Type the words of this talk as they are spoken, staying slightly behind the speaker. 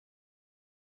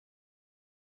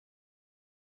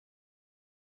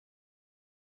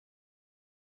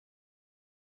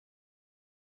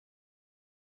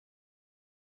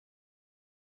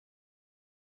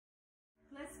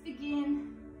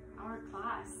begin our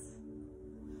class.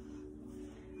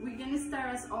 We're gonna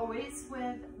start as always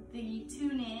with the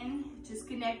tune in, just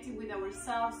connecting with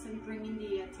ourselves and bringing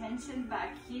the attention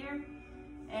back here.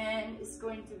 And it's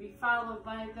going to be followed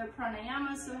by the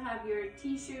pranayama, so have your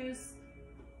tissues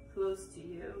close to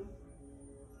you.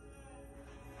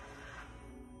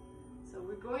 So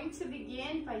we're going to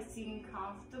begin by sitting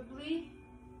comfortably.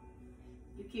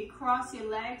 You can cross your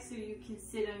legs so you can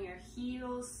sit on your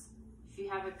heels. If you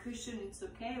have a cushion, it's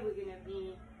okay. We're gonna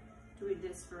be doing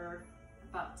this for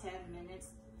about 10 minutes.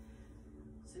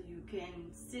 So you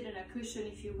can sit on a cushion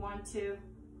if you want to.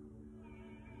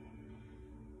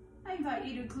 I invite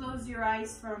you to close your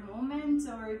eyes for a moment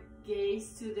or gaze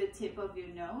to the tip of your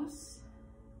nose.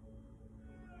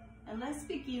 And let's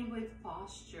begin with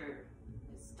posture.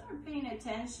 Let's start paying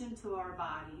attention to our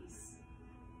bodies,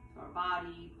 to our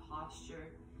body posture.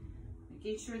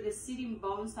 Making sure the sitting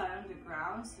bones are on the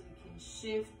ground so you can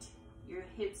shift your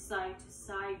hips side to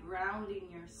side, grounding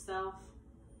yourself.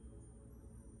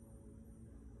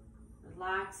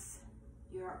 Relax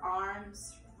your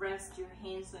arms, rest your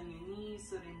hands on your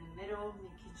knees or in the middle,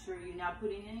 making sure you're not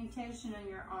putting any tension on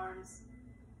your arms.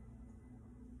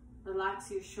 Relax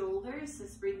your shoulders.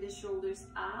 Let's bring the shoulders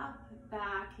up,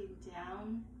 back, and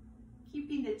down,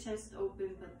 keeping the chest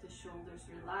open but the shoulders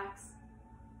relaxed.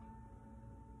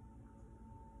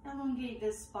 Elongate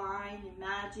the spine.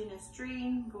 Imagine a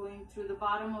string going through the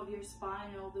bottom of your spine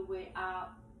all the way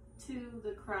out to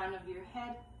the crown of your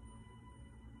head.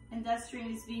 And that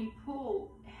string is being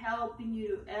pulled, helping you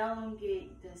to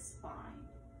elongate the spine.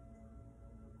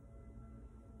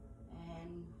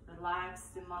 And relax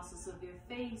the muscles of your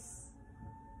face.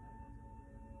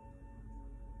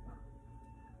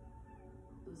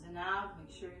 Loosen out,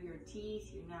 make sure your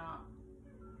teeth, you're not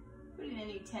putting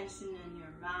any tension in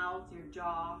your mouth, your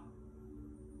jaw,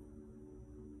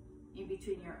 in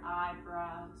between your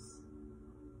eyebrows.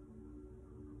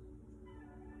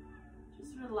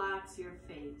 Just relax your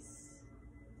face.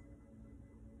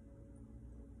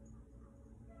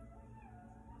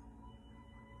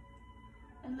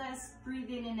 And let's breathe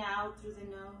in and out through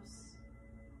the nose.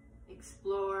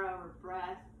 Explore our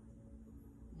breath,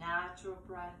 natural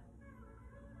breath.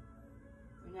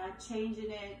 We're not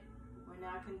changing it. We're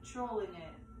not controlling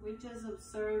it. We're just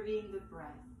observing the breath.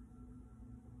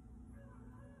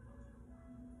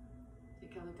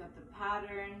 Take a look at the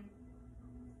pattern.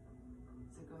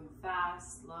 Is it going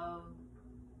fast, slow?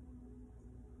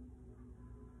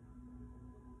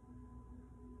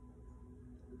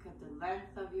 Look at the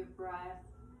length of your breath.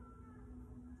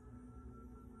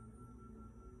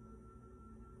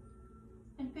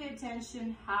 And pay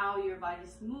attention how your body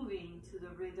is moving to the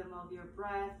rhythm of your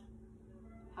breath,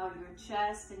 how your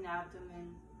chest and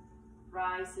abdomen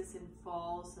rises and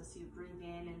falls as you breathe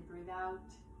in and breathe out.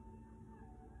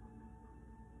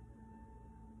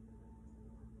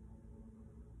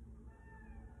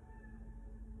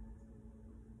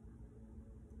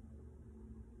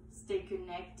 Stay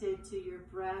connected to your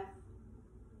breath,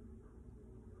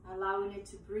 allowing it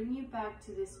to bring you back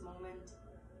to this moment.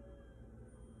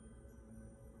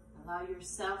 Allow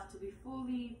yourself to be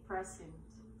fully present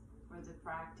for the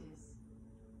practice.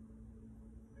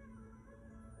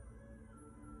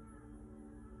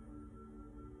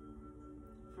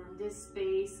 From this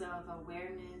space of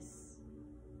awareness,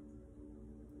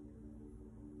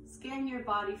 scan your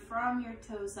body from your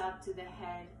toes up to the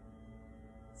head.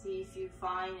 See if you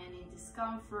find any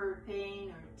discomfort, pain,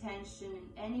 or tension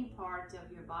in any part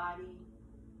of your body.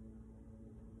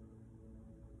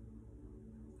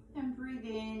 And breathe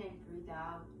in and breathe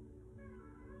out.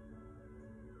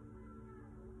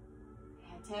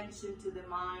 Pay attention to the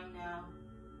mind now.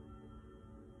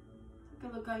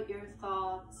 Take a look at your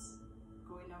thoughts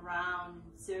going around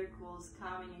in circles,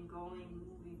 coming and going,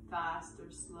 moving fast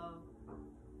or slow.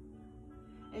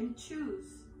 And choose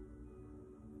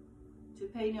to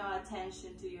pay no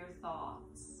attention to your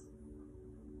thoughts,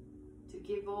 to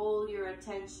give all your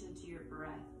attention to your breath.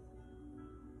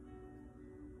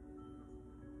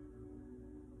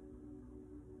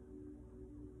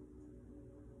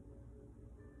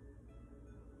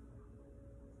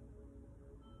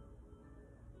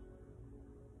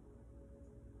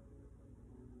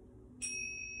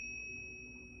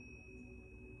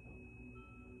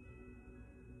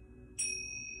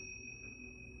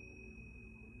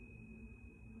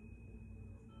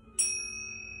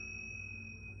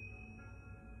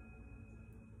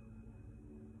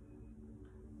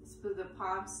 Put the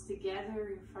palms together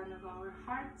in front of our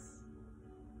hearts.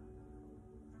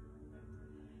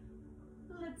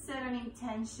 Let's set an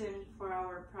intention for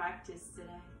our practice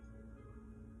today.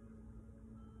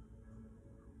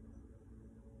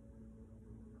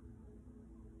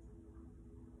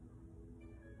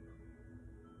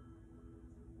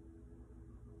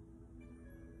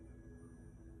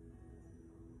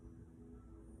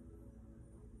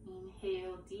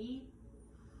 Inhale deep.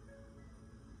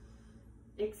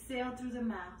 Exhale through the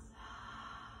mouth.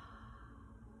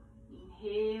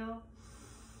 Inhale.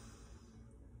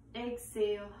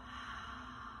 Exhale.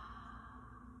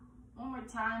 One more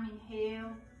time.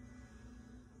 Inhale.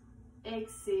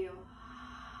 Exhale.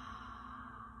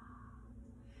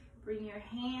 Bring your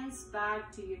hands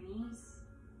back to your knees.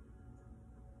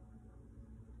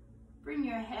 Bring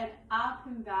your head up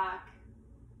and back.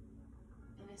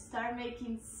 And start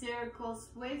making circles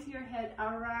with your head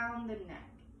around the neck.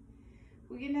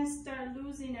 We're gonna start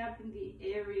loosening up in the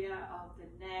area of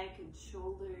the neck and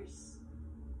shoulders,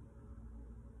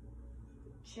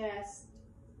 chest,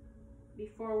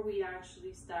 before we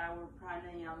actually start our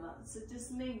pranayama. So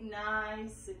just make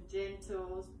nice and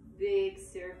gentle, big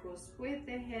circles with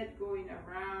the head going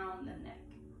around the neck,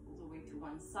 all the way to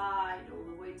one side,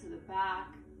 all the way to the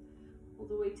back, all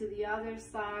the way to the other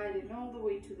side, and all the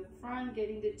way to the front,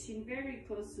 getting the chin very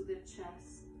close to the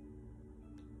chest.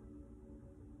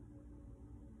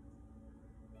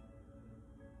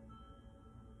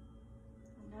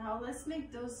 Now let's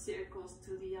make those circles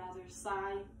to the other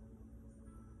side.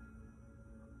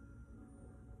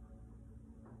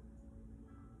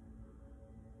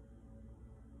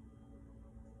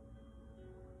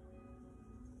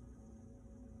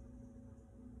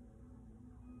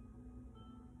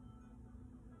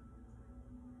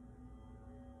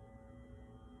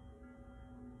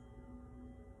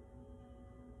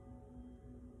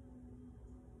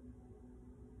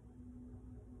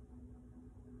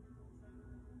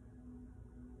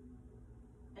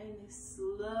 And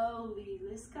slowly,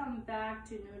 let's come back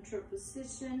to neutral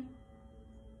position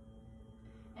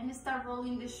and start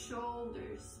rolling the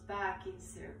shoulders back in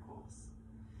circles.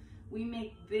 We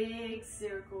make big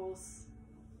circles.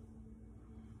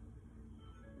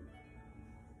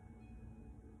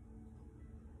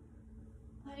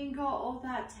 Letting go all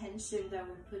that tension that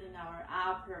we put in our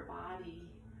upper body,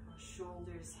 our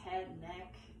shoulders, head,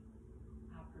 neck,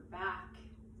 upper back.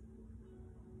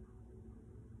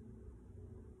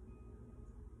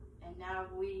 And now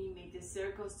we make the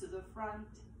circles to the front.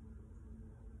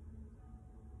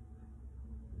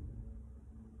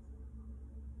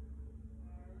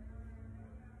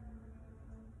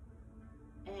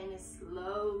 And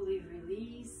slowly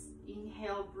release.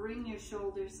 Inhale, bring your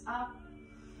shoulders up.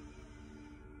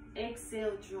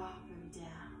 Exhale, drop them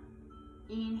down.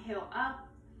 Inhale up.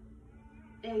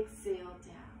 Exhale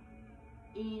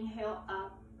down. Inhale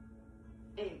up.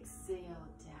 Exhale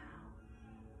down.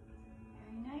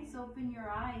 Nice, open your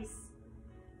eyes.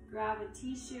 Grab a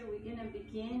t-shirt. We're gonna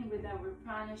begin with our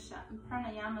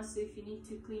pranayama, so if you need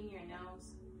to clean your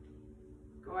nose,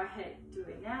 go ahead, do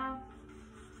it now.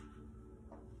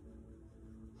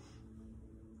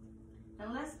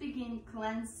 And let's begin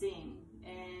cleansing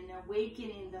and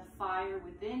awakening the fire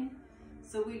within.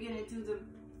 So we're gonna do the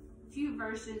few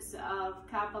versions of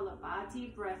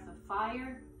Kapalabhati, breath of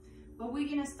fire, but we're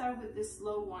gonna start with the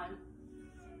slow one,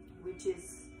 which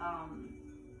is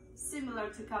similar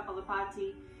to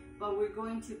Kapalabhati, but we're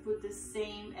going to put the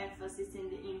same emphasis in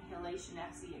the inhalation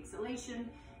as the exhalation,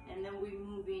 and then we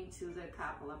move into the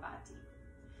Kapalabhati.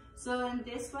 So in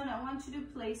this one, I want you to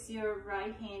place your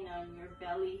right hand on your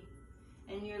belly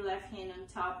and your left hand on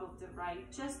top of the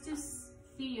right, just to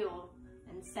feel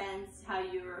and sense how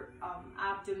your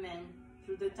abdomen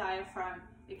through the diaphragm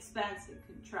expands and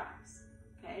contracts,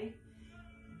 okay?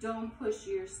 Don't push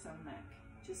your stomach,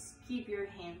 just keep your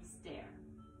hands there.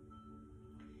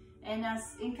 And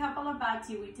as in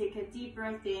Kapalabhati, we take a deep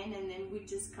breath in and then we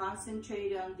just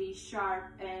concentrate on the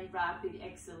sharp and rapid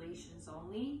exhalations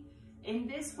only. In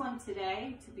this one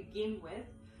today, to begin with,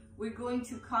 we're going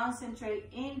to concentrate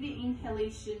in the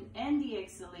inhalation and the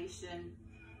exhalation,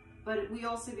 but we're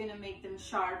also going to make them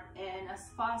sharp and as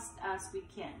fast as we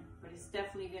can, but it's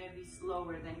definitely going to be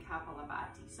slower than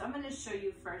Kapalabhati. So I'm going to show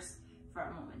you first for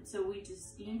a moment. So we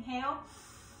just inhale.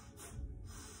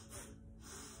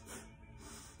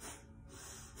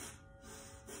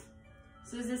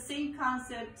 So it's the same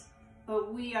concept,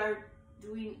 but we are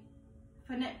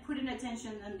putting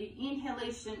attention on the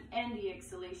inhalation and the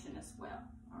exhalation as well,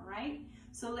 all right?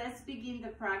 So let's begin the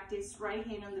practice. Right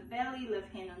hand on the belly,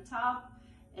 left hand on top,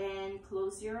 and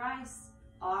close your eyes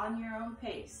on your own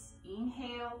pace.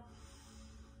 Inhale,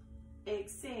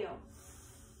 exhale.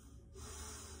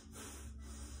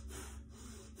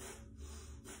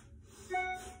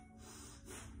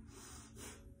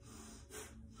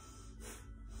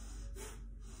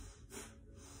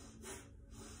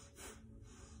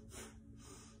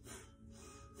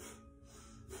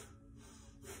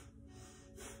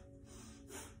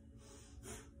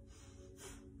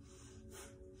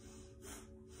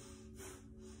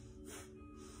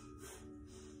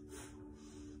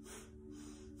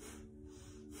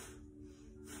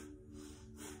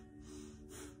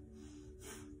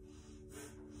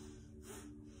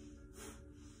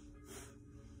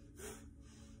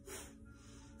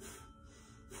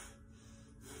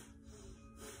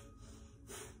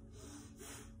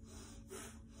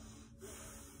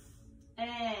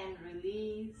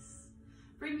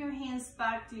 bring your hands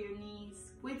back to your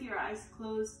knees with your eyes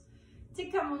closed.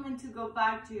 Take a moment to go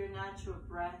back to your natural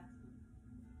breath.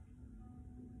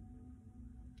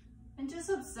 And just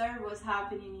observe what's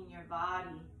happening in your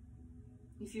body.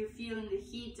 If you're feeling the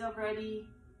heat already,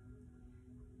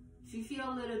 if you feel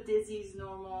a little dizzy, it's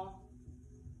normal.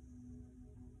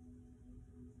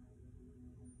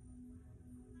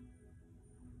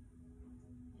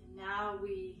 And now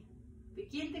we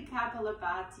begin the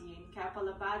Kapalabhati. In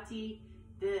Kapalabhati,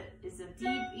 is a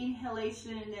deep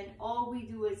inhalation, and then all we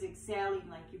do is exhaling,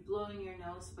 like you blow in your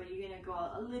nose, but you're gonna go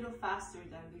a little faster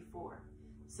than before.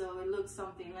 So it looks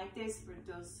something like this for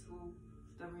those who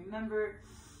don't remember.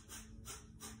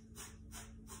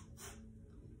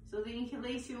 So the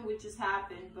inhalation would just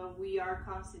happen, but we are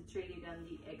concentrated on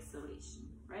the exhalation.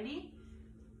 Ready?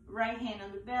 Right hand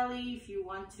on the belly if you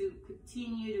want to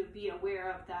continue to be aware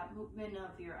of that movement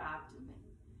of your abdomen.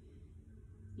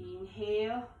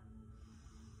 Inhale.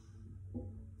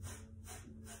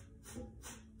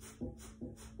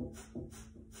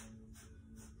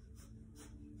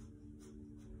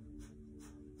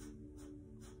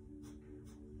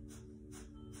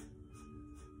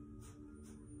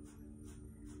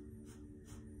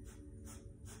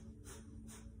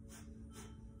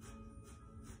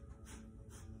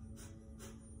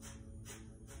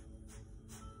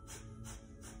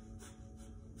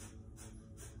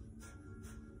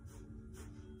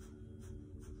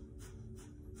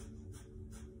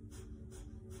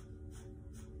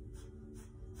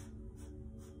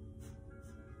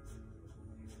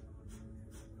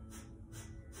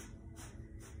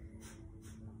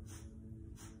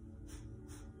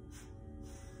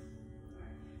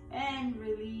 And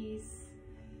release.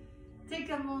 Take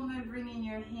a moment, bringing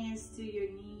your hands to your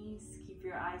knees. Keep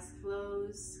your eyes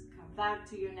closed. Come back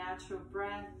to your natural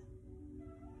breath.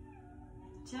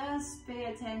 And just pay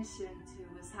attention to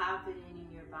what's happening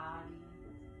in your body.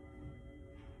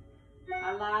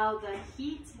 Allow the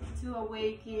heat to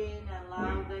awaken.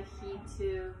 Allow the heat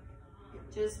to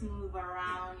just move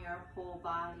around your whole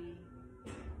body.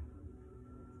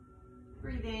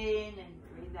 Breathe in and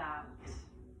breathe out.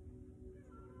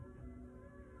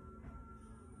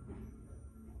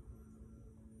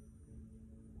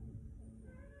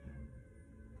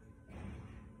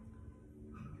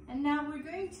 And now we're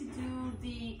going to do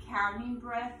the counting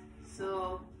breath.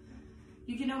 So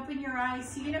you can open your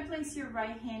eyes. You're gonna place your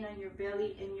right hand on your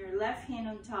belly and your left hand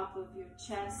on top of your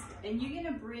chest. And you're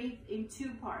gonna breathe in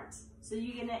two parts. So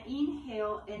you're gonna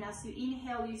inhale, and as you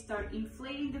inhale, you start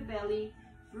inflating the belly,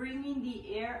 bringing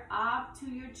the air up to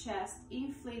your chest,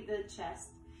 inflate the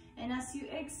chest. And as you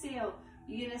exhale,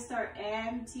 you're gonna start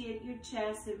emptying your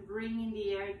chest and bringing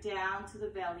the air down to the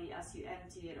belly as you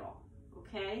empty it all,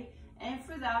 okay? And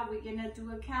for that, we're gonna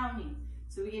do a counting.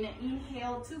 So we're gonna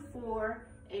inhale to 4,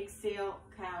 exhale,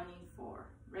 counting 4.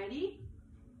 Ready?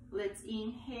 Let's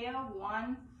inhale,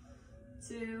 1,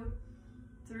 2,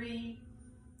 3,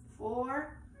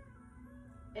 4.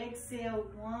 Exhale,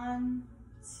 1,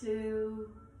 2,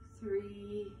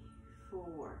 3,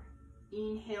 4.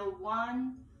 Inhale,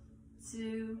 1,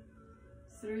 2,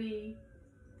 3,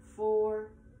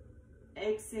 4.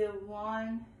 Exhale,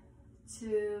 1,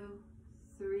 2,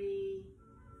 3,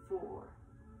 4.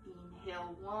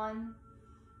 Inhale, 1,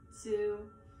 2,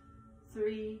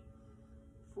 3,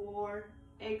 4.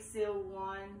 Exhale,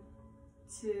 1,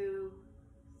 2,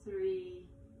 3,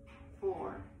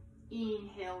 4.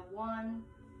 Inhale, 1,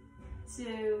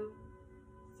 2,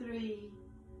 3,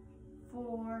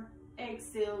 4.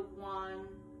 Exhale, 1,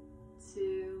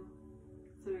 2,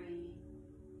 3,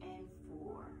 and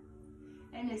 4.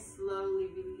 And slowly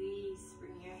release.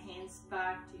 Bring your hands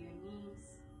back to your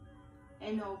knees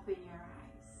and open your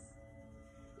eyes.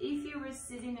 If you were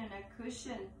sitting on a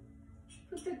cushion,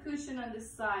 put the cushion on the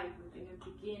side. We're going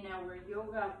to begin our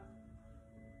yoga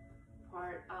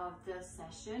part of the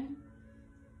session.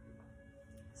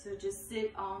 So just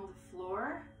sit on the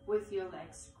floor with your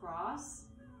legs crossed.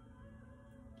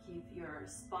 Keep your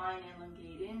spine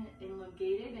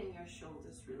elongated and your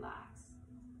shoulders relaxed.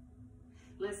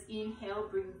 Let's inhale,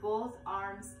 bring both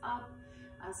arms up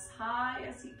as high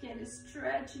as you can,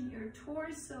 stretching your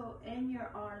torso and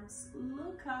your arms.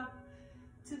 Look up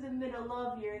to the middle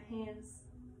of your hands.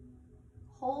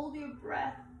 Hold your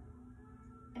breath.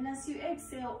 And as you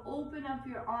exhale, open up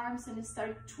your arms and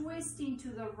start twisting to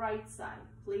the right side,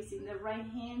 placing the right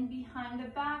hand behind the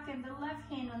back and the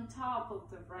left hand on top of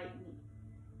the right knee.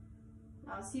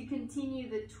 Now, as you continue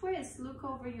the twist, look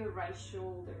over your right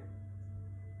shoulder.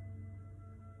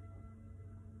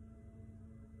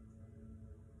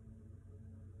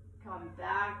 Come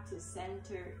back to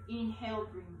center. Inhale,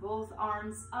 bring both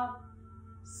arms up.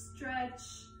 Stretch.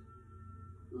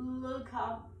 Look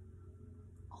up.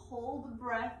 Hold the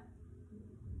breath.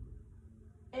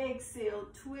 Exhale,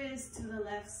 twist to the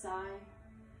left side.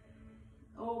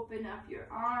 Open up your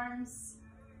arms.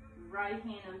 Right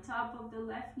hand on top of the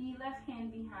left knee, left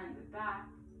hand behind the back.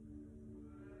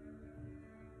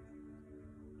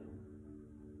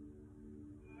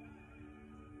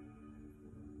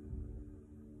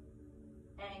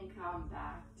 And come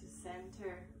back to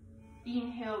center.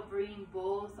 Inhale, bring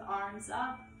both arms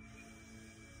up.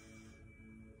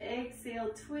 Exhale,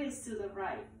 twist to the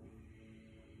right.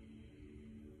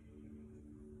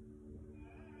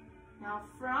 Now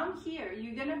from here,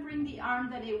 you're gonna bring the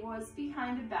arm that it was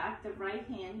behind the back, the right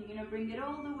hand, you're gonna bring it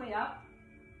all the way up.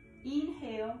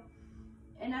 Inhale,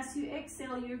 and as you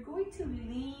exhale, you're going to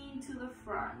lean to the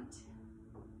front.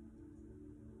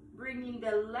 Bringing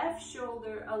the left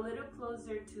shoulder a little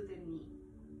closer to the knee.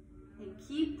 And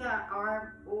keep that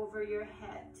arm over your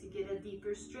head to get a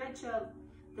deeper stretch of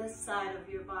the side of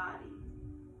your body.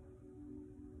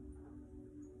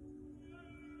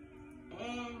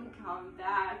 And come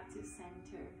back to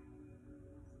center.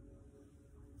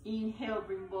 Inhale,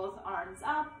 bring both arms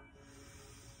up.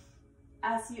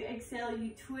 As you exhale,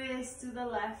 you twist to the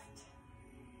left.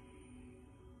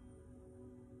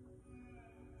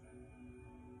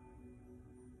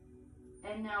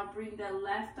 And now bring the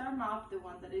left arm up, the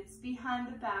one that is behind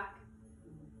the back.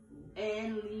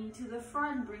 And lean to the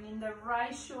front, bringing the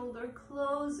right shoulder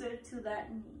closer to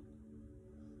that knee.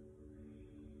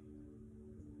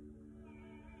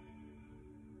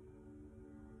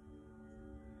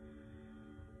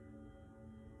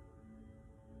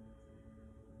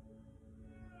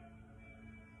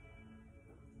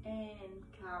 And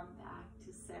come back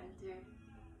to center.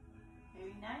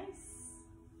 Very nice.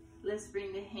 Let's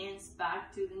bring the hands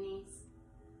back to the knees.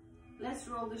 Let's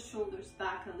roll the shoulders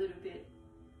back a little bit.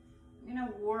 We're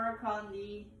gonna work on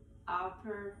the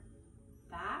upper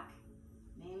back,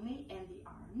 mainly, and the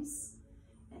arms.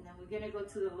 And then we're gonna go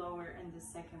to the lower and the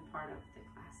second part of the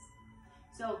class.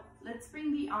 So let's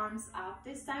bring the arms up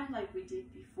this time like we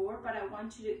did before, but I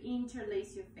want you to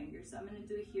interlace your fingers. So I'm gonna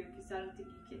do it here because I don't think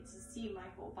you get to see my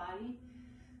whole body.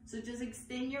 So just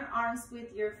extend your arms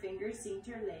with your fingers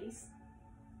interlaced.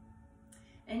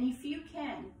 And if you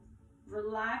can,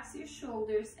 relax your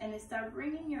shoulders and start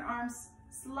bringing your arms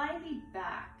slightly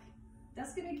back.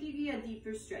 That's gonna give you a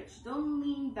deeper stretch. Don't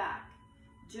lean back.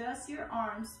 Just your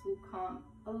arms will come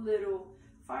a little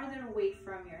farther away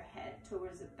from your head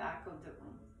towards the back of the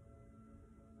room.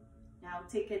 Now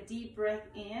take a deep breath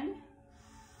in.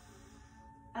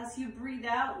 As you breathe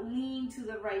out, lean to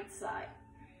the right side.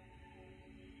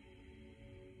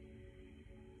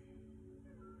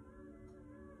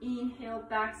 Inhale,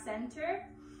 back center.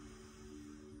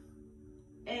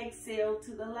 Exhale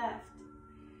to the left.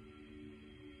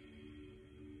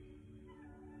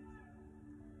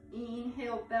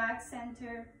 Inhale, back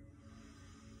center.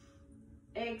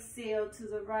 Exhale to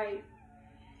the right.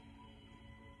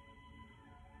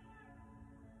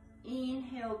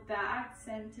 Inhale, back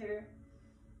center.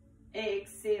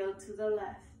 Exhale to the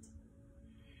left.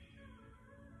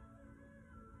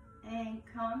 And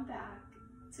come back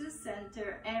to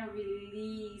center and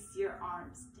release your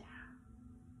arms down.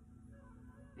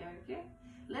 Very good.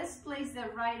 Let's place the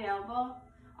right elbow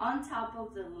on top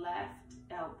of the left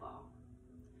elbow.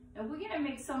 And we're gonna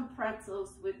make some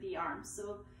pretzels with the arms.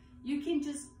 So you can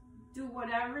just do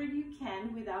whatever you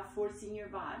can without forcing your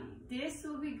body. This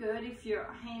will be good if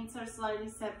your hands are slightly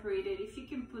separated. If you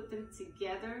can put them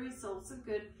together, it's also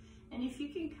good. And if you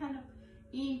can kind of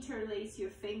interlace your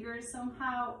fingers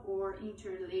somehow or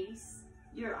interlace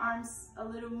your arms a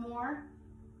little more,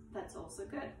 that's also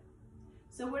good.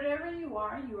 So wherever you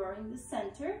are in the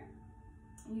center.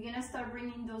 You're gonna start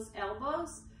bringing those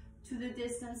elbows to the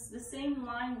distance, the same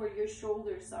line where your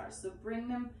shoulders are. So bring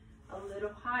them a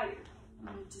little higher.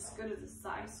 I'm gonna just go to the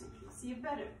side so you can see it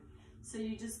better. So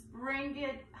you just bring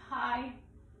it high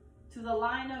to the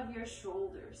line of your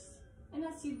shoulders. And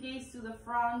as you gaze to the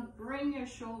front, bring your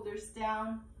shoulders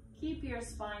down, keep your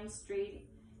spine straight.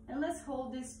 And let's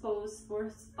hold this pose for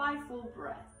 5 full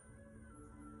breaths.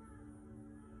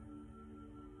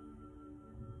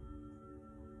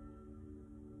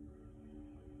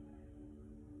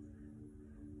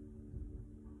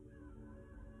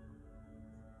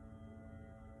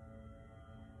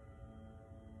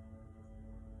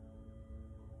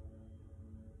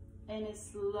 And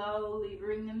slowly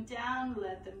bring them down,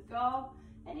 let them go.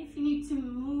 And if you need to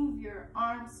move your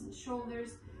arms and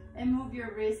shoulders and move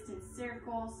your wrists in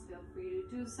circles, feel free to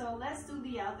do so. Let's do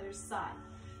the other side.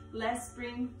 Let's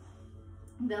bring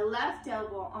the left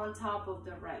elbow on top of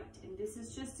the right. And this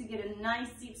is just to get a nice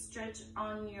deep stretch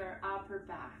on your upper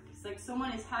back. It's like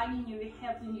someone is hugging you,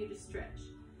 helping you to stretch.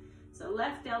 So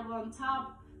left elbow on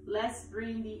top. Let's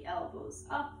bring the elbows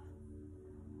up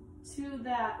to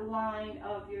that line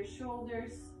of your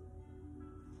shoulders.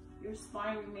 Your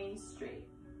spine remains straight.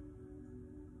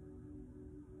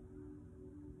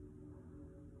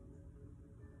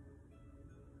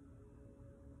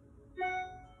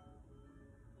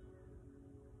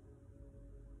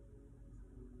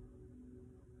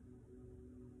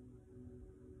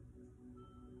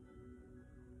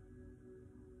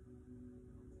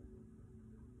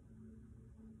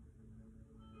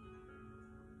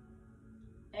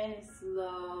 And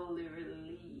slowly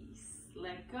release.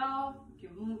 Let go. You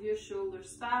can move your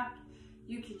shoulders back.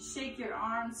 You can shake your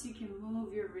arms. You can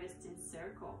move your wrists in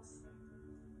circles.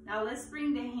 Now let's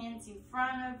bring the hands in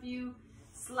front of you.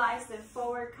 Slice them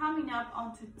forward, coming up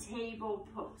onto table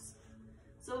pose.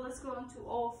 So let's go into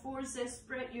all fours.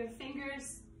 Spread your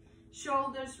fingers.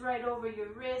 Shoulders right over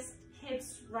your wrist.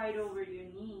 Hips right over your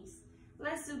knees.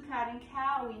 Let's do cat and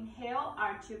cow. Inhale,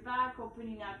 arch your back,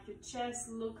 opening up your chest.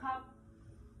 Look up.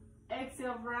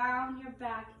 Exhale, round your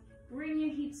back. Bring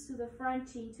your hips to the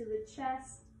front, chin to the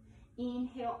chest.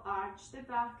 Inhale, arch the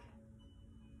back.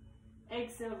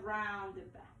 Exhale, round the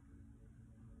back.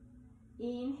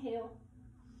 Inhale.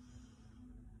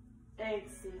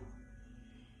 Exhale.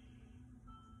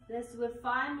 Let's do it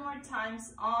 5 more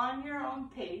times on your own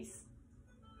pace.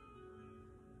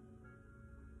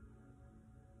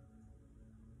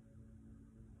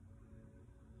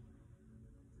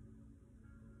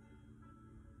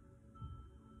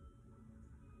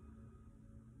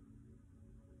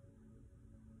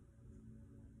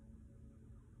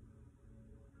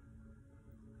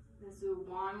 Let's do it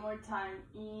 1 more time.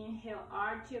 Inhale,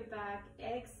 arch your back.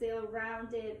 Exhale,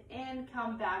 round it, and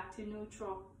come back to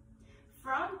neutral.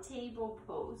 From table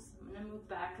pose, I'm gonna move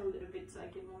back a little bit so I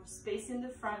get more space in the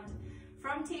front.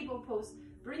 From table pose,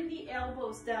 bring the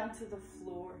elbows down to the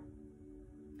floor.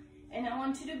 And I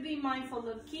want you to be mindful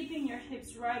of keeping your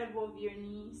hips right above your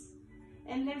knees.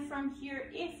 And then from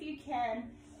here, if you can,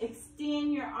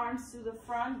 extend your arms to the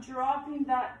front, dropping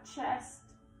that chest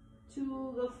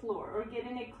to the floor or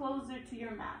getting it closer to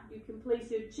your mat. You can place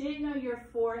your chin or your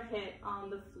forehead on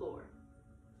the floor.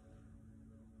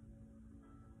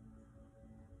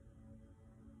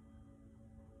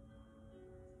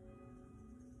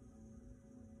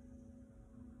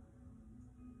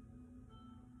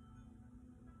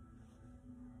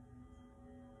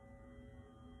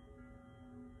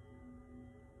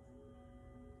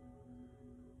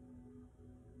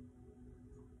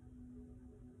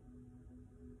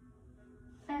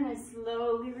 And then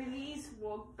slowly release,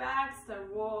 walk back,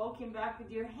 start walking back with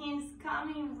your hands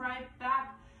coming right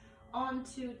back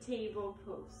onto table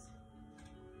pose.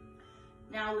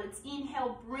 Now let's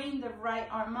inhale, bring the right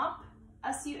arm up.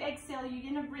 As you exhale, you're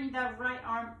gonna bring that right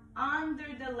arm under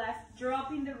the left,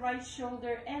 dropping the right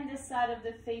shoulder and the side of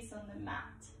the face on the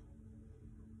mat.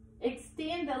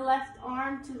 Extend the left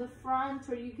arm to the front,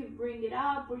 or you can bring it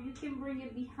up, or you can bring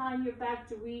it behind your back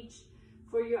to reach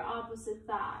for your opposite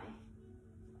thigh.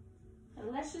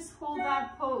 And let's just hold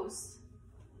that pose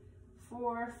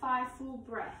for 5 full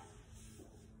breaths.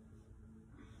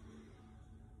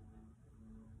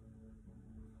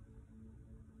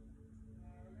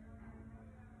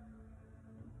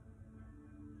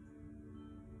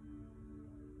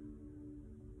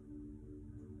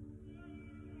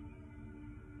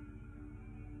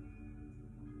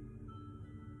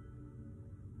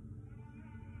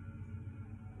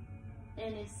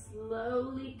 And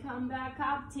slowly come back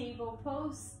up, table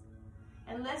pose.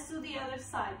 And let's do the other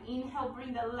side. Inhale,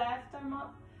 bring the left arm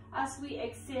up. As we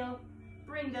exhale,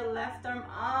 bring the left arm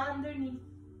underneath.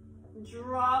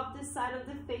 Drop the side of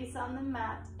the face on the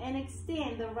mat and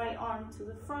extend the right arm to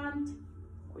the front.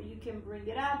 Or you can bring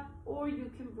it up, or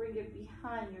you can bring it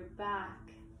behind your back.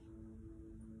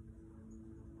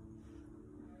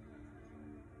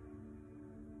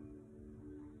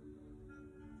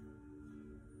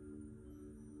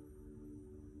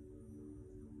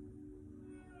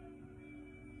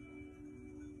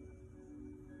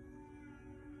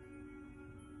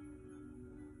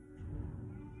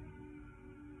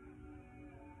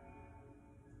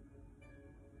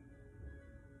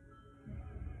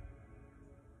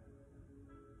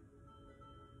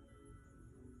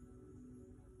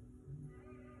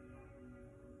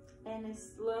 And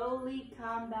slowly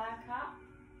come back up.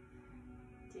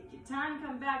 Take your time,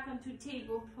 come back onto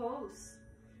table pose.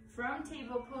 From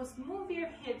table pose, move your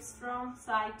hips from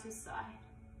side to side.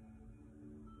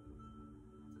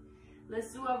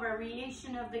 Let's do a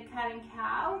variation of the cat and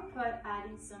cow, but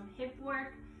adding some hip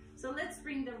work. So let's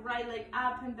bring the right leg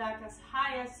up and back as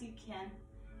high as you can.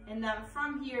 And then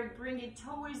from here, bring it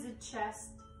towards the chest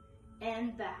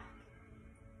and back.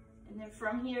 And then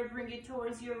from here, bring it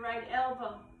towards your right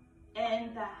elbow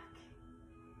and back.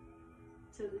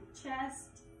 To the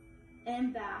chest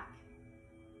and back.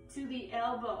 To the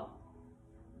elbow,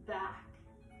 back.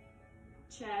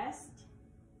 Chest,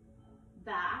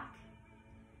 back.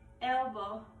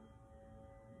 Elbow,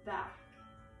 back.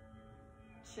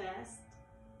 Chest,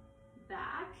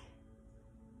 back.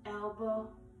 Elbow,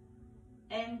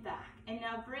 and back. And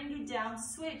now bring it down,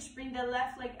 switch, bring the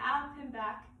left leg up and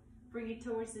back, bring it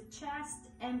towards the chest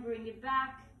and bring it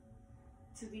back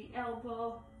to the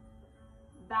elbow,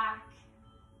 back,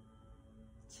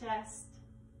 chest,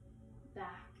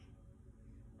 back,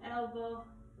 elbow,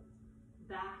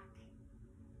 back,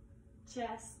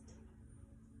 chest,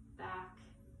 back,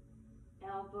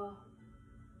 elbow,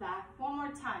 back. One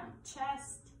more time,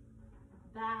 chest,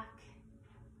 back,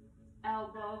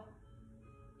 elbow,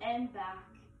 and back,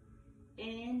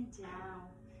 and down.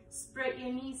 Spread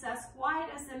your knees as wide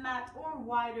as the mat or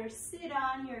wider. Sit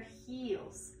on your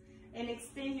heels and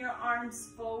extend your arms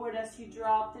forward as you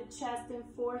drop the chest and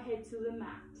forehead to the mat.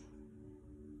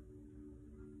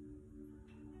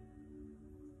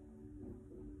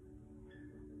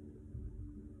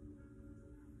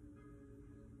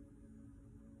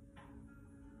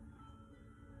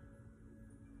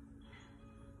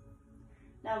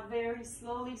 Now very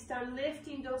slowly start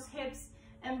lifting those hips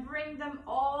and bring them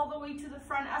all the way to the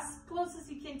front, as close as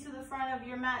you can to the front of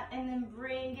your mat, and then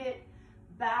bring it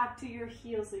back to your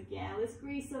heels again. Let's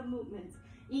create some movements.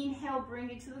 Inhale, bring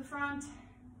it to the front.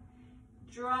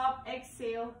 Drop,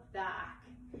 exhale, back.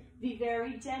 Be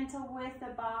very gentle with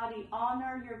the body.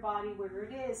 Honor your body where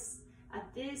it is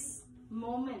at this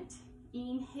moment.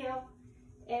 Inhale,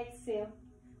 exhale.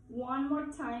 One more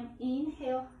time.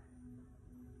 Inhale,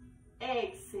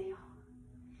 exhale.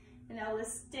 And now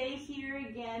let's stay here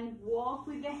again. Walk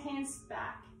with the hands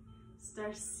back.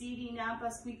 Start sitting up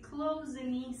as we close the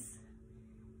knees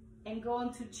and go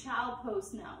into child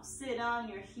pose now. Sit on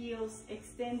your heels,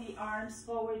 extend the arms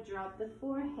forward, drop the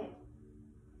forehead.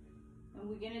 And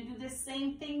we're gonna do the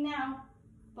same thing now,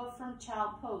 but from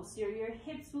child pose. Your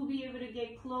hips will be able to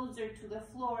get closer to the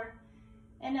floor.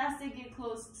 And as they get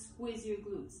close, squeeze your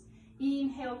glutes.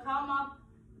 Inhale, come up.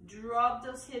 Drop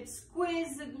those hips,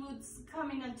 squeeze the glutes,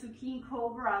 coming into King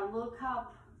Cobra, look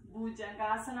up,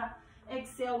 Bhujangasana.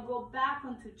 Exhale, go back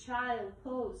onto Child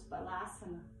Pose,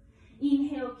 Balasana.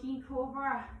 Inhale, King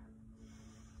Cobra.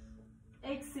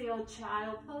 Exhale,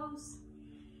 Child Pose.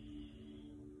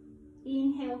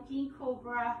 Inhale, King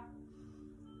Cobra.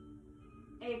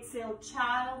 Exhale,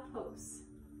 Child Pose.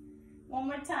 One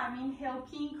more time, inhale,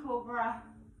 King Cobra.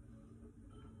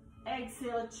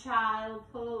 Exhale, Child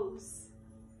Pose.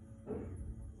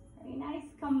 Very nice.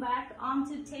 Come back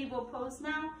onto table pose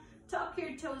now. Tuck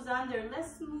your toes under.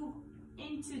 Let's move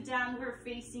into downward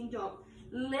facing dog.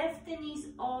 Lift the knees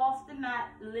off the mat.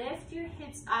 Lift your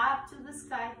hips up to the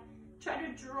sky. Try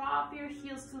to drop your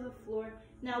heels to the floor.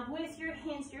 Now with your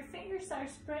hands, your fingers are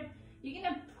spread. You're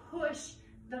going to push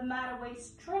the mat away,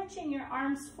 stretching your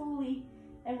arms fully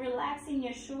and relaxing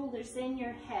your shoulders and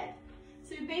your head.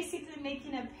 So you're basically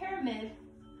making a pyramid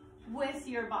with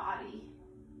your body.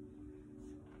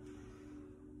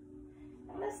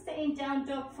 Let's stay in down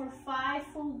dog for 5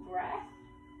 full breaths.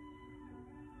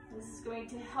 This is going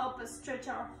to help us stretch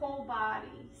our whole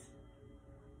bodies.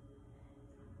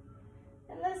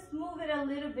 And let's move it a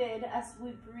little bit as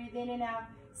we breathe in and out.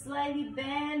 Slightly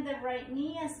bend the right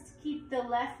knee as to keep the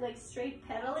left leg straight,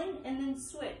 pedaling, and then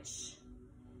switch.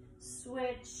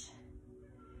 Switch,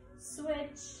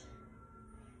 switch,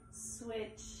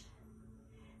 switch,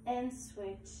 and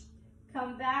switch.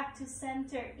 Come back to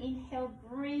center. Inhale,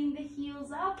 bring the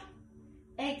heels up.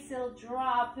 Exhale,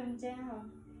 drop them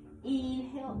down.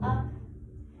 Inhale, up.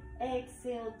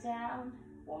 Exhale, down.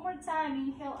 One more time.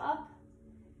 Inhale, up.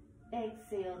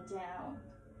 Exhale, down.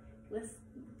 Let's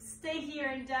stay here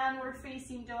in downward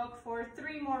facing dog for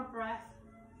 3 more breaths.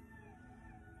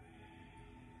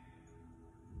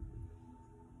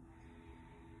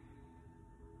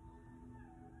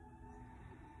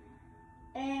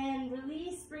 And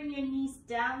release, bring your knees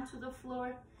down to the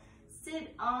floor.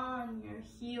 Sit on your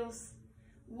heels.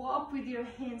 Walk with your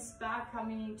hands back,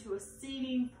 coming into a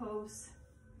sitting pose.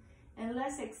 And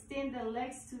let's extend the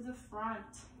legs to the front.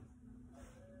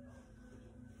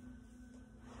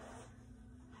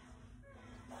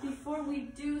 Before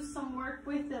we do some work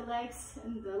with the legs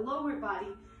and the lower body,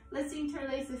 let's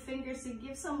interlace the fingers and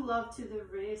give some love to the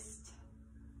wrist.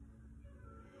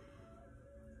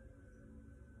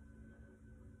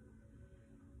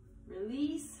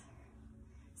 release.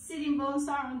 Sitting bones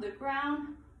are on the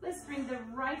ground. Let's bring the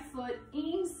right foot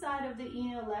inside of the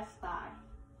inner left thigh.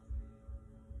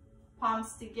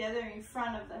 Palms together in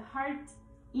front of the heart.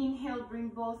 Inhale, bring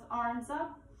both arms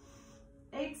up.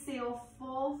 Exhale,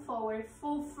 fold forward,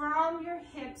 fold from your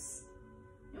hips.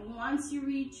 And once you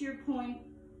reach your point,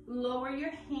 lower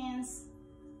your hands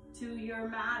to your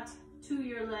mat, to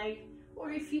your leg,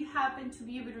 or if you happen to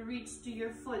be able to reach to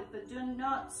your foot, but do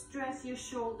not stress your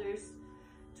shoulders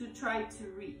to try to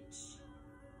reach.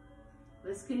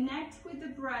 Let's connect with the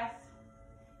breath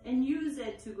and use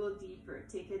it to go deeper.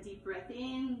 Take a deep breath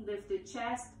in, lift the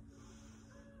chest.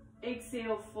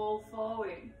 Exhale, fold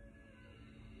forward.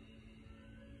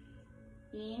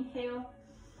 Inhale,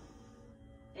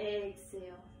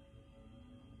 exhale.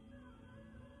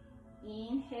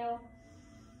 Inhale,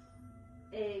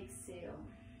 exhale.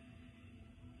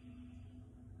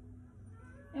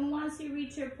 And once you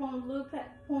reach your point, look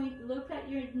at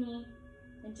your knee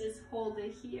and just hold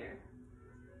it here.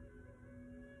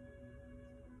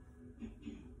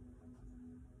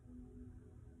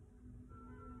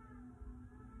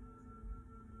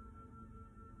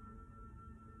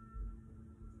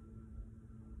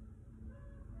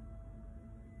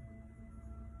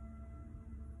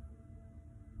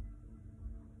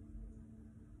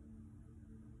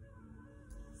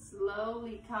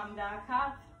 Slowly come back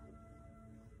up.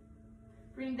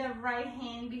 Bring the right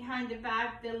hand behind the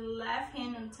back, the left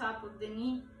hand on top of the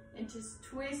knee, and just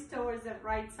twist towards the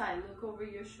right side. Look over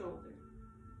your shoulder.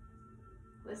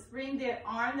 Let's bring the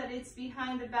arm that is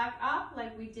behind the back up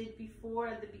like we did before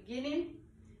at the beginning.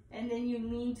 And then you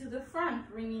lean to the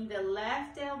front, bringing the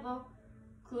left elbow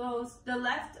close, the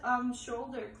left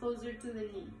shoulder closer to the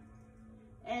knee.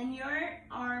 And your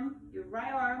arm, your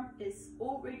right arm, is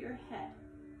over your head.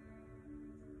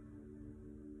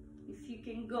 If you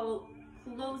can go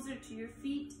closer to your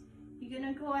feet, you're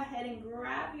gonna go ahead and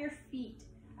grab your feet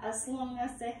as long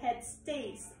as the head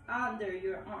stays under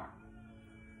your arm.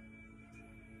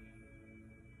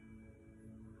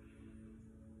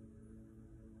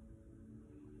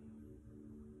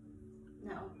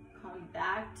 Now come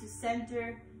back to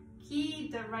center.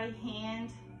 Keep the right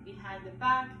hand behind the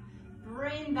back.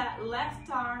 Bring that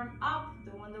left arm up,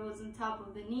 the one that was on top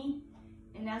of the knee.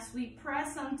 And as we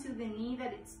press onto the knee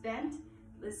that it's bent,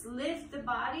 let's lift the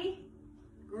body,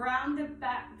 ground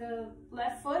the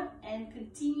left foot, and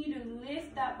continue to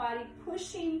lift that body,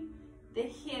 pushing the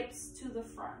hips to the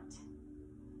front.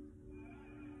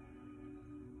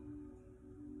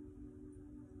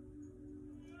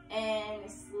 And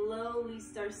slowly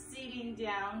start sitting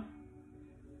down.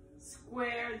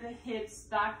 Square the hips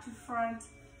back to front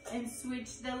and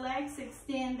switch the legs,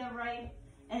 extend the right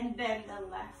and bend the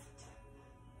left.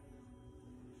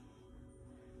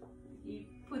 You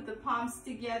put the palms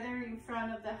together in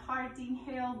front of the heart.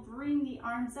 Inhale, bring the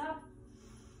arms up.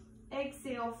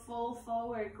 Exhale, fold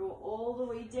forward, go all the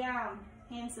way down.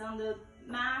 Hands on the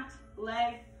mat,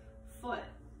 leg, foot.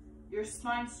 Your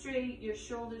spine straight, your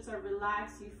shoulders are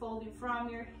relaxed. You're folding from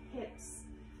your hips.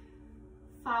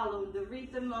 Follow the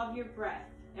rhythm of your breath.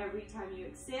 Every time you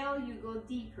exhale, you go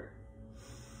deeper.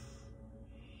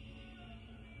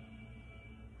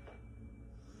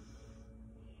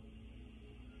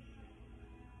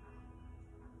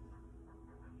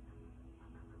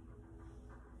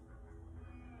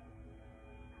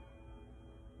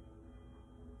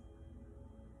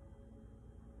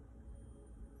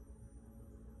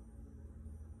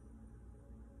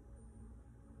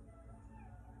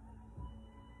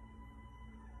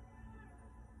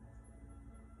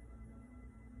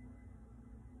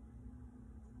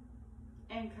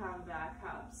 And come back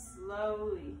up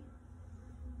slowly.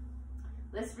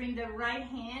 Let's bring the right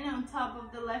hand on top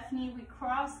of the left knee. We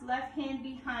cross left hand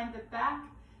behind the back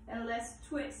and let's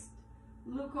twist.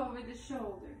 Look over the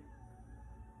shoulder.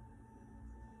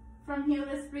 From here,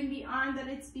 let's bring the arm that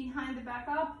it's behind the back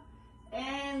up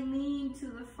and lean to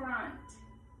the front.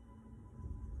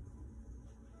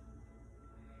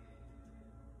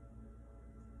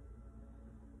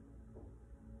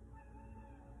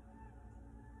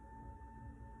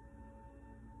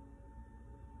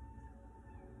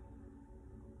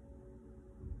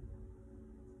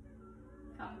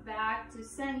 Come back to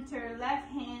center, left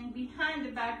hand behind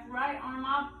the back, right arm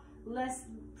up. Let's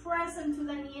press into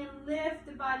the knee and lift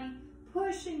the body,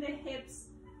 pushing the hips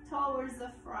towards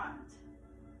the front.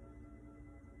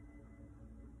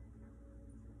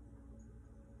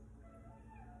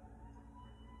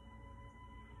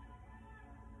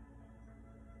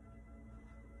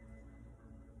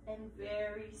 And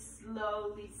very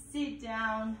slowly sit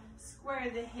down,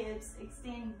 square the hips,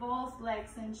 extend both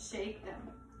legs and shake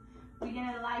them. We're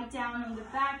gonna lie down on the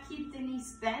back, keep the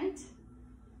knees bent.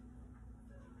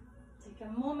 Take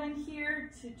a moment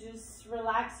here to just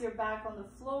relax your back on the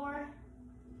floor.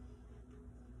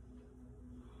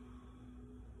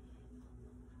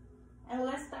 And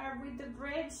let's start with the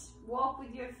bridge. Walk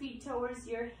with your feet towards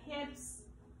your hips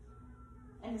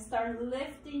and start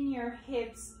lifting your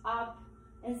hips up,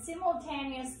 and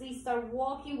simultaneously start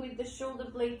walking with the shoulder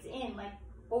blades in, like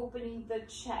opening the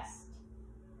chest.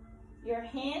 Your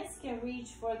hands can reach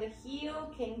for the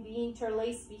heel, can be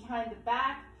interlaced behind the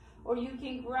back, or you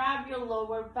can grab your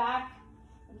lower back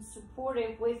and support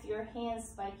it with your hands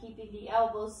by keeping the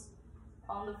elbows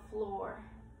on the floor.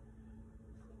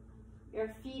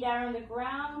 Your feet are on the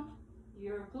ground,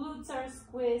 your glutes are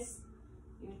squeezed,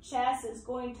 your chest is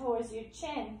going towards your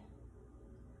chin,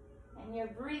 and you're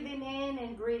breathing in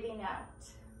and breathing out.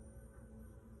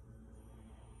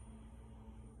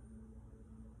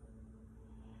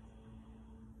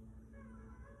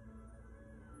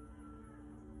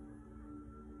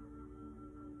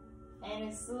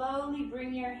 And slowly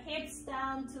bring your hips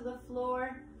down to the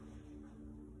floor,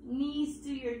 knees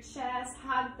to your chest,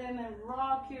 hug them and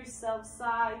rock yourself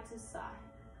side to side.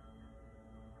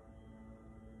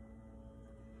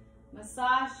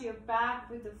 Massage your back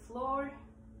with the floor.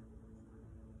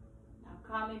 Now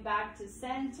coming back to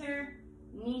center,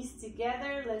 knees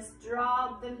together, let's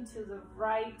drop them to the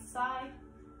right side.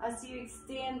 As you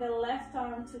extend the left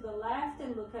arm to the left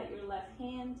and look at your left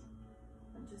hand,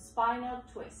 into spinal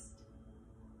twist.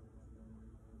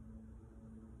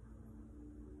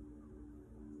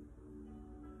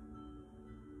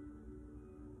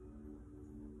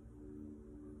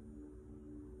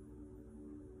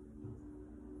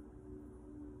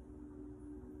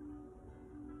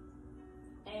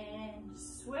 And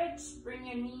switch, bring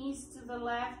your knees to the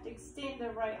left, extend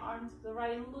the right arm to the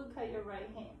right, look at your right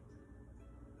hand.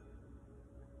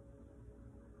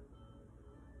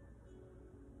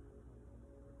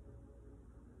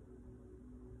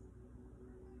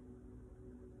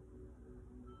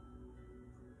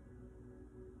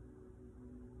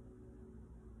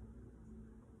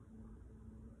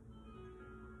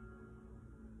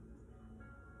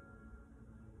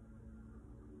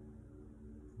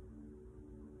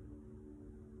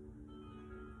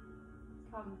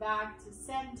 Come back to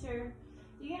center.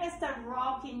 You're gonna start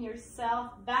rocking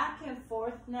yourself back and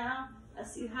forth now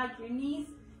as you hug your knees,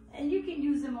 and you can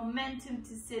use the momentum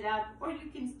to sit up, or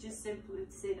you can just simply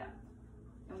sit up.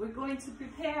 And we're going to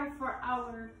prepare for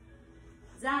our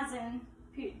Zazen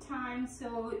time.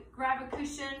 So grab a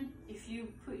cushion. If you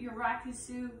put your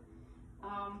rakusu,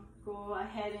 go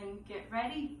ahead and get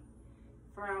ready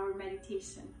for our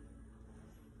meditation.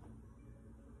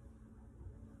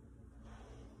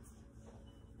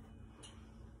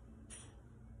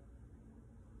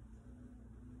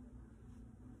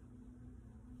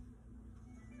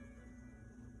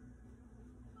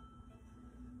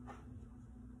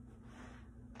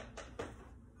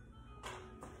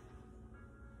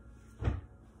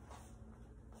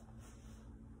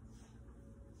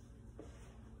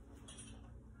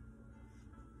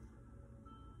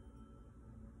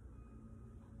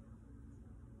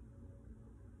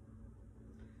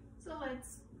 So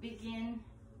let's begin.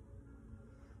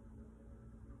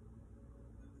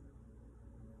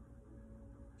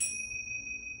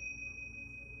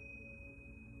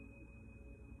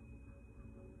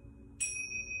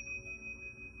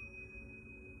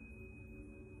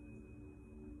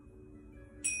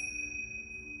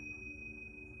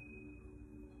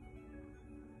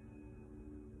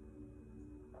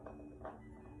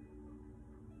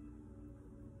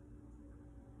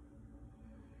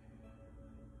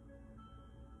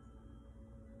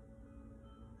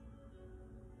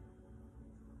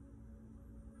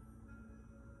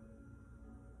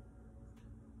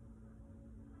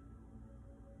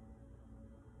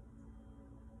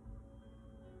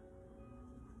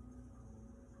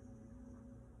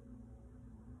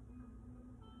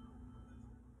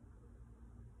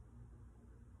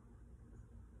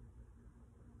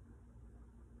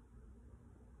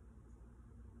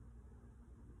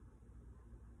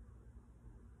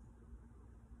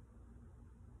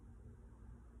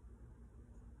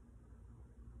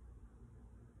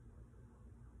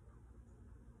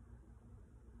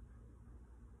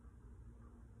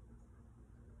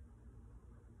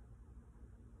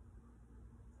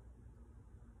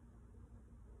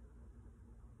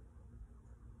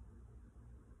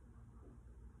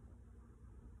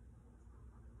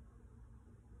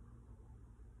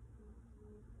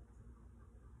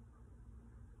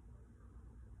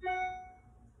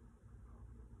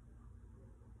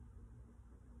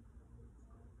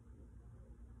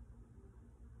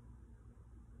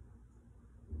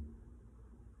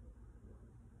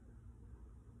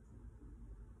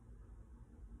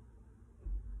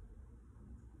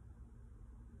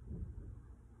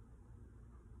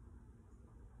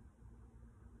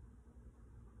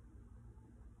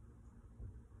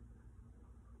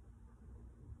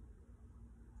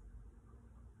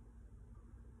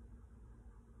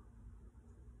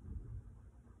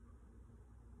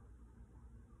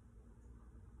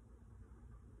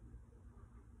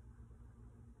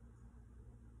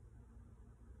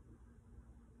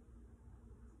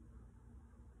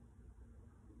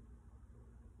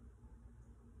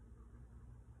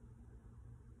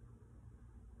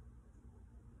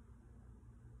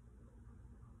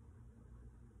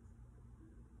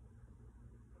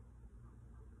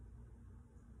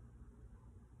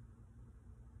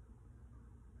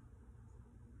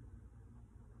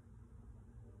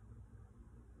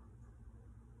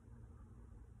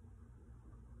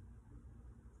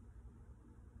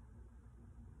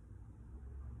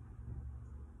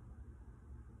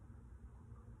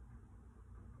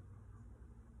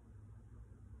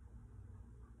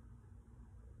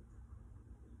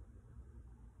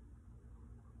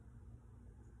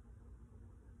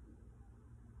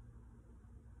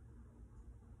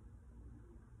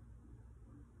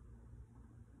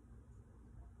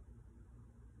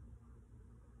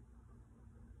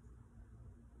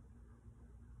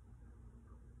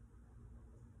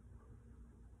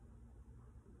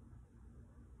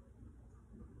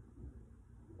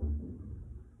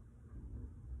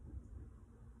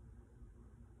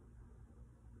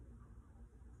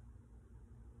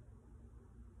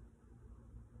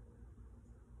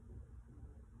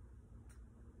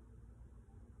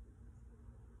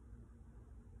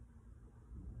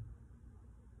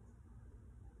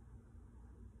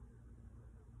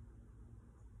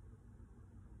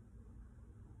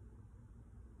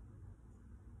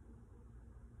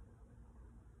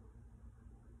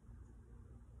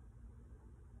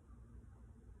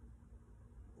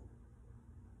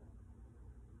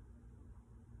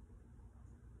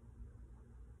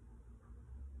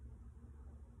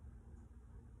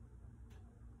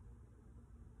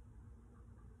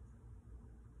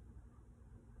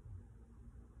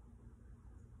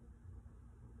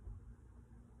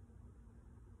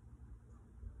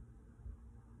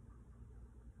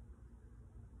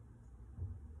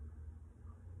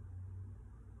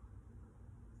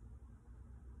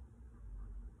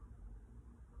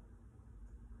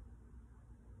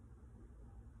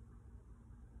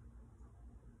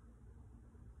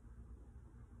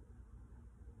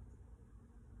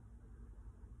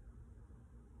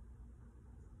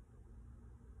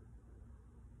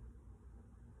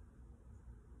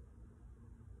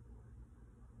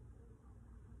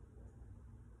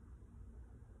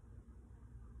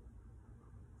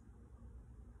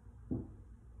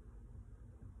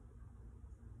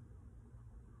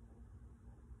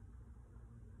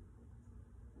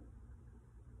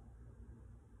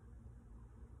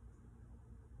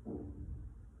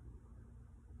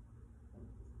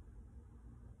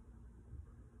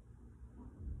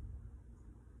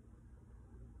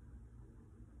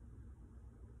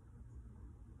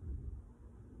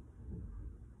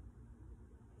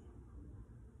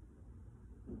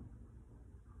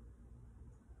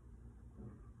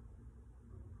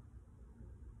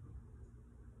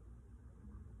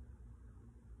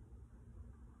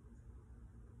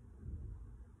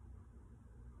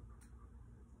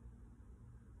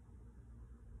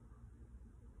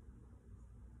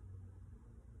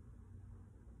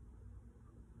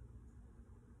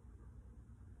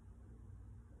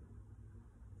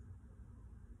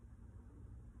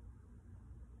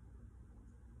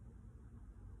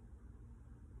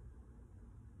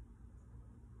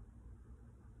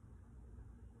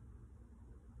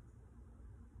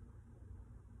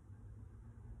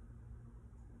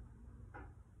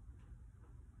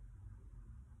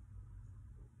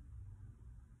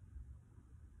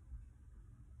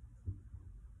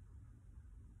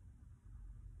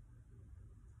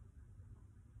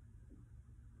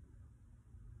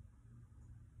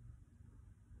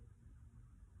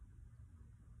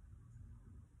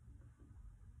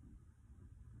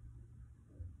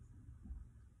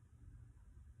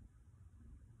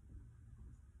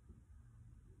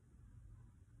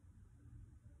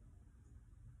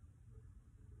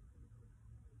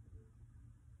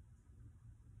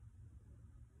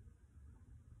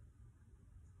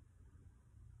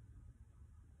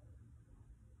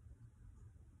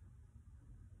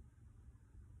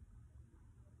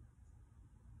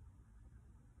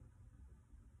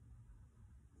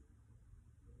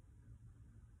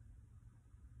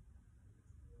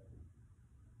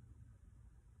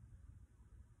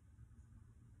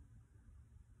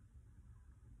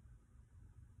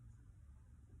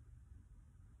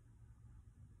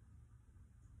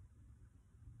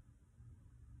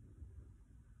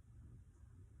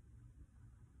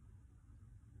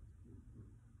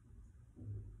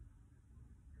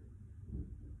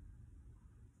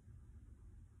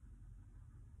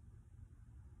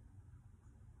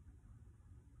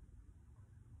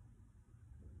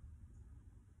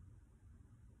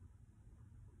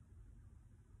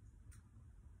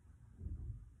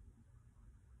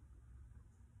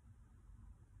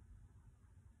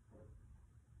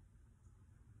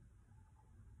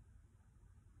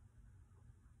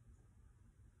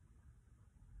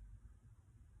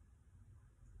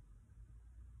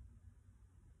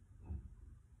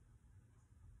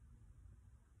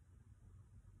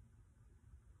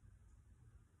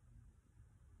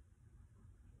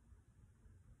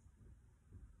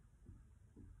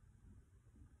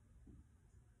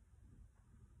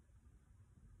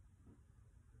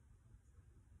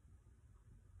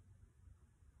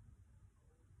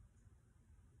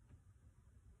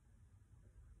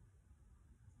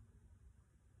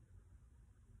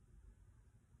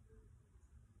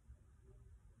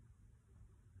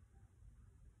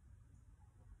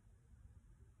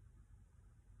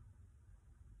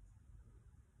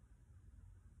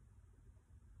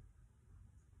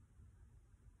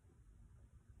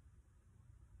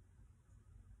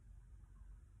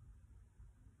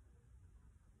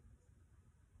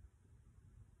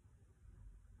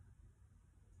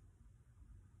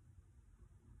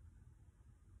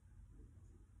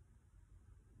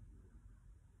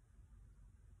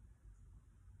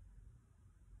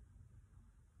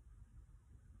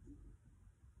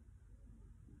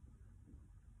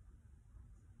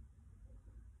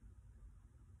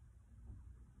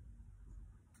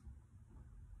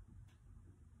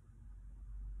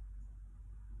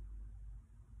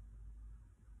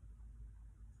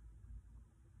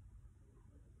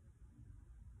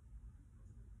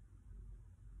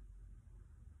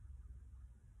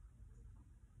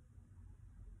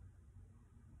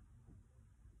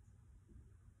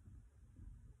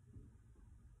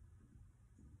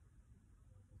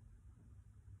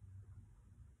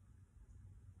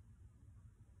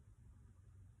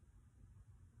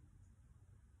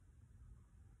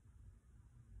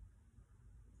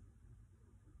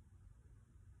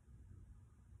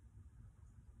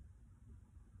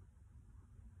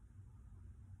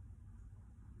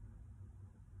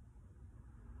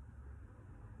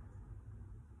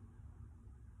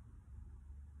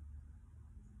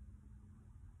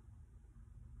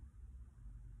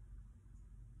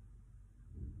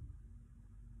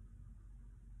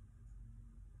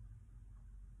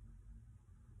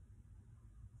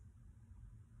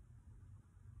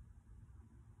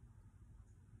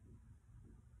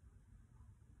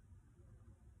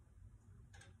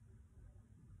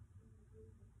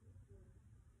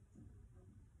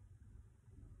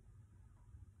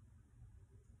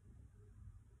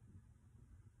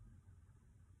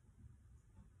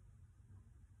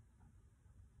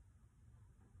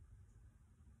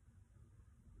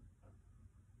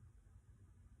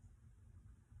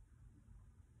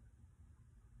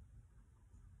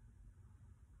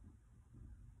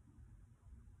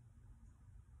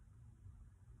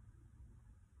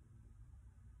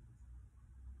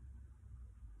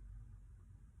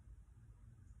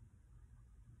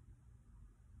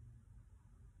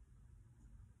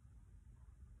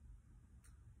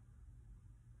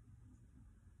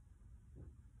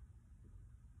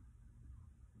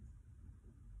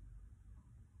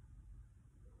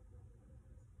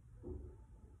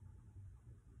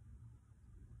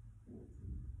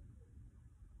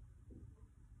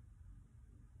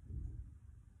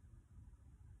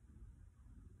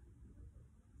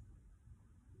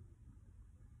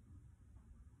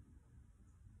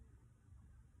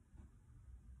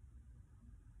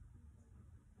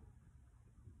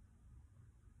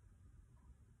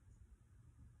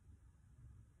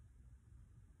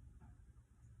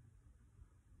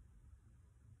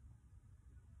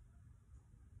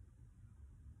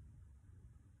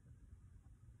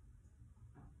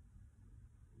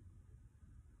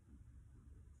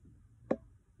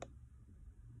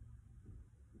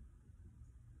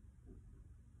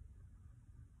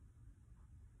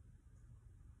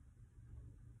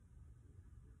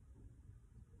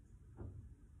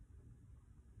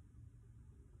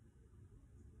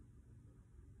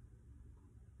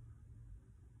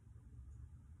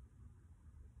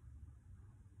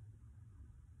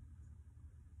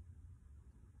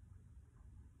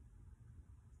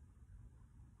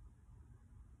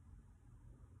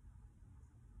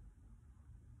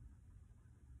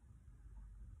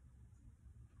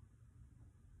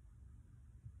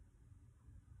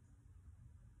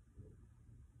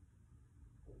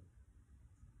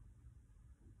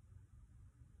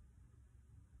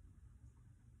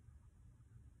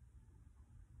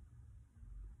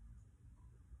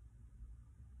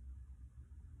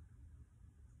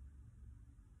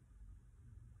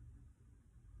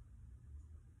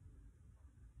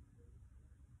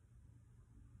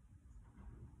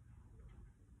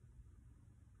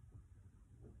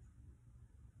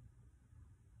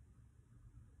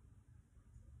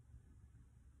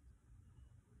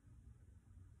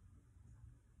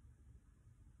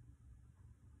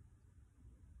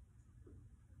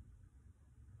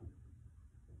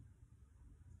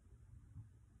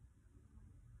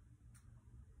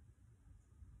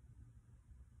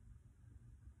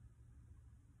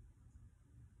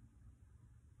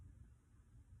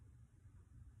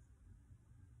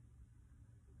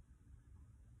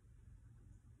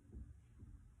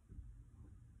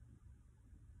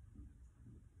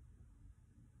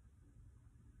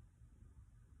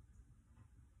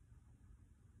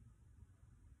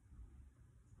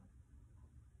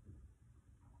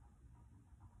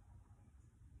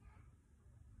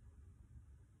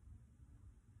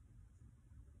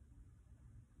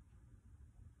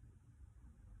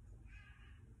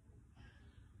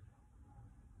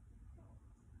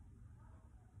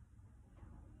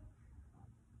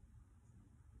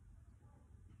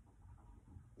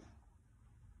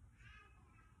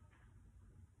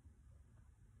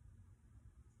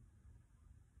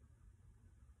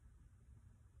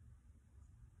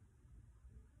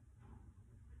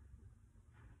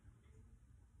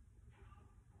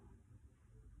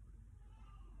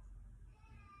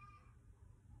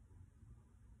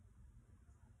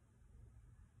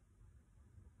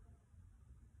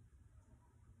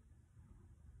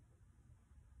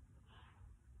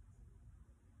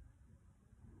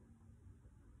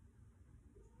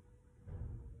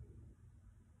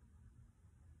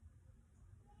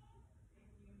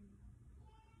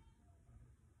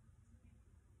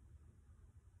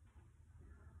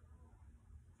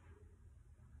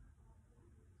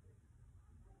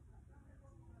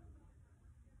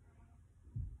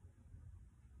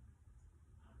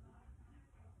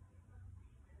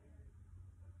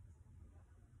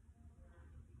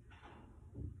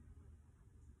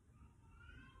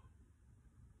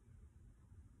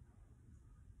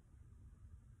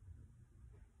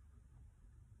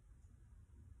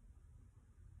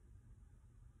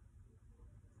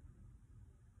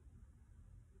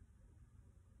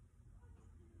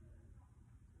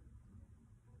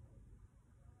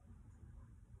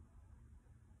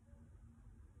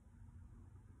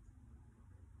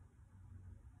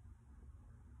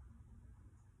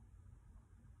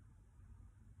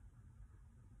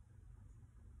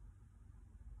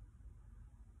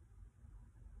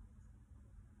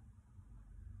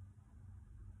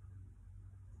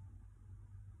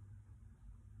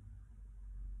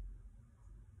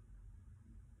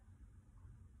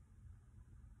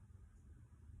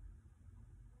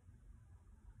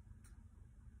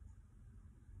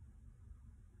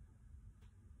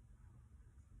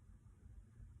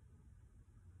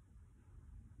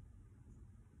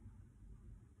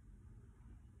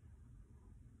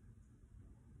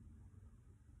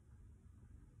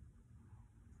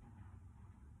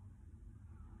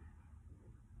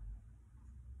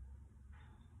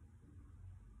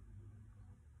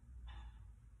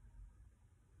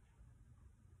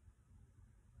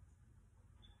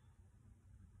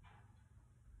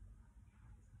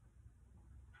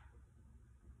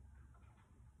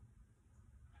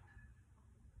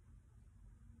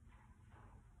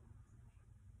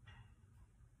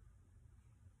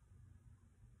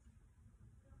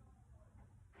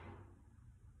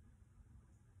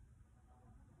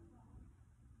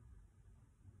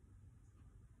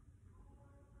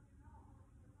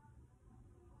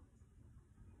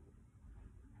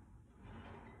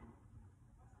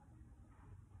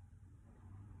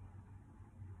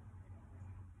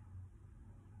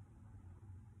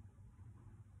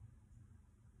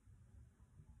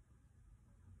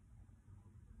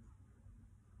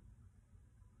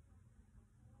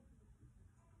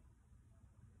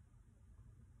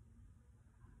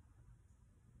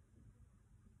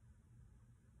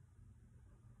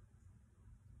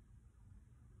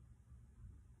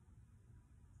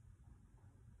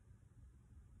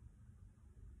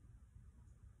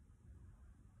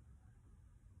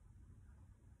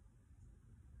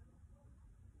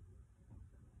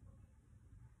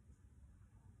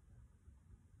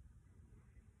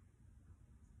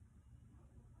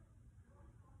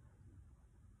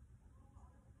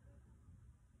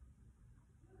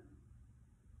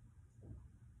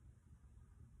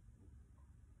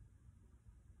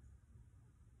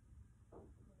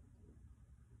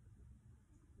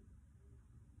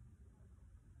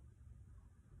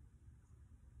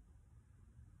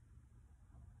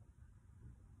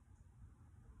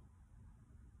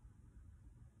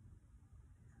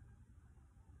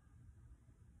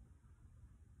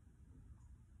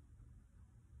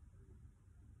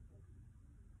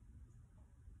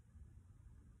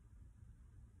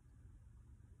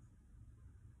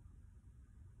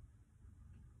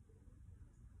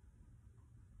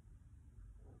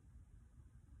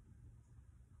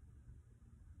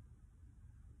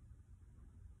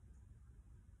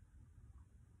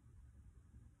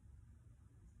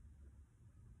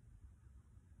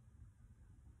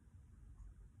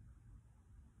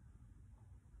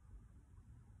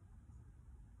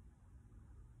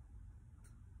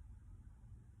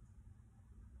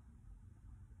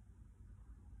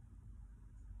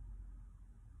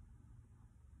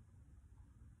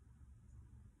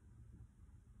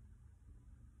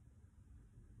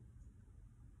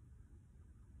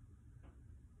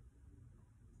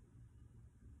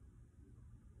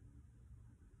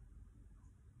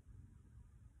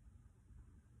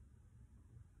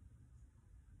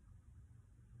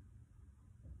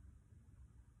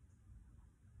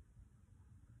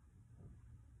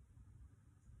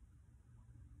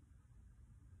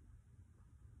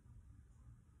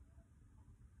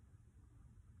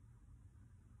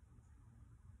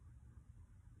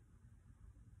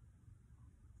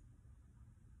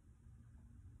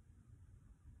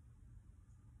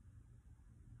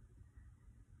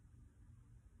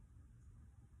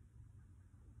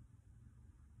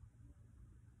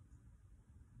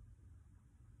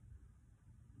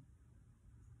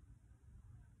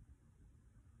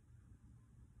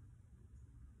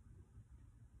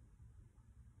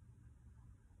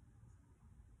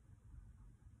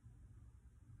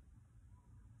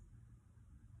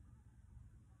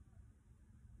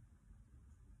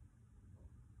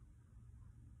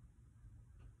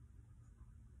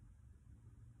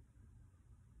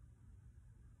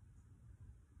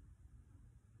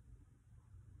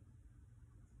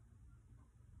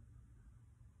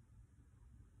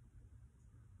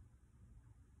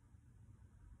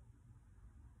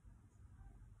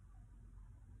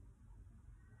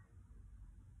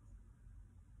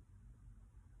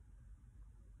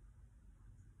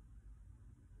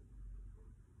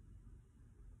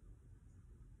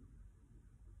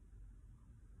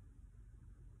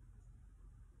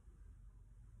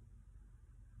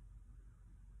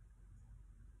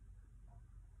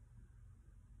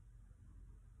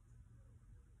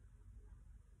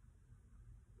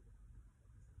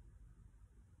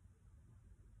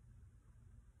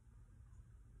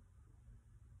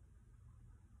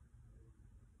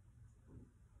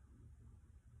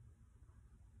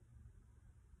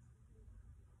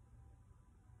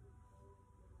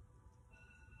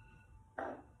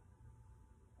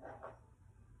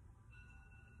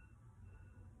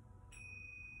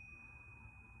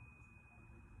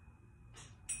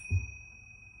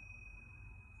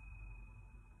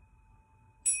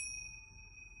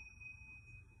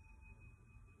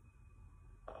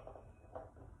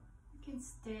 can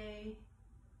stay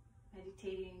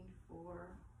meditating for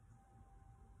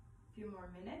a few more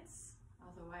minutes.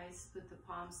 Otherwise, put the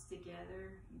palms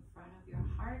together in front of your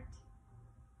heart.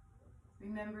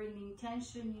 Remembering the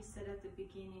intention you said at the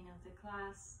beginning of the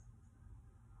class.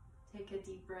 Take a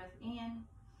deep breath in.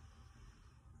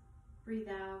 Breathe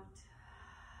out.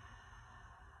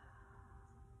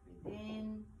 Breathe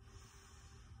in.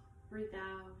 Breathe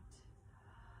out.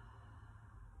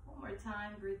 One more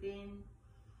time. Breathe in.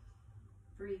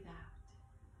 Breathe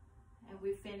out. And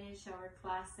we finish our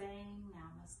class saying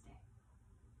Namaste.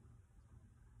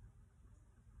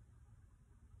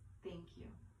 Thank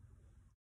you.